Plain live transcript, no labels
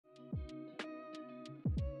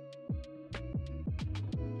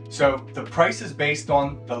So the price is based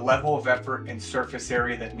on the level of effort and surface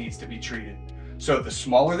area that needs to be treated. So the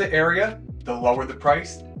smaller the area, the lower the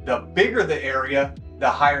price. The bigger the area, the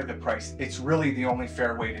higher the price. It's really the only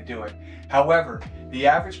fair way to do it. However, the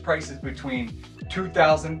average price is between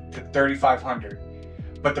 $2,000 to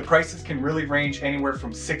 $3,500, but the prices can really range anywhere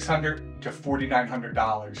from $600 to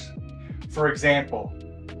 $4,900. For example,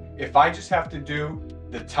 if I just have to do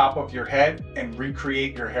the top of your head and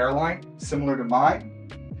recreate your hairline similar to mine,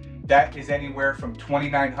 that is anywhere from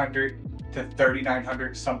 $2,900 to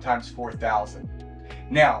 $3,900, sometimes $4,000.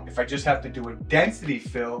 Now, if I just have to do a density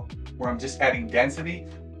fill, where I'm just adding density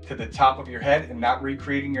to the top of your head and not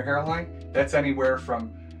recreating your hairline, that's anywhere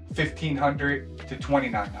from $1,500 to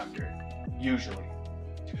 $2,900, usually.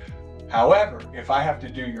 However, if I have to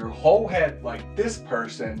do your whole head like this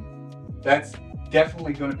person, that's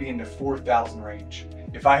definitely going to be in the $4,000 range.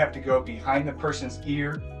 If I have to go behind the person's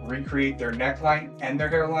ear, recreate their neckline and their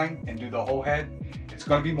hairline, and do the whole head, it's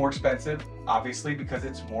going to be more expensive, obviously, because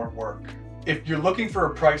it's more work. If you're looking for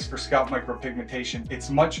a price for scalp micropigmentation, it's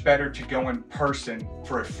much better to go in person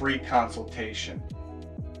for a free consultation.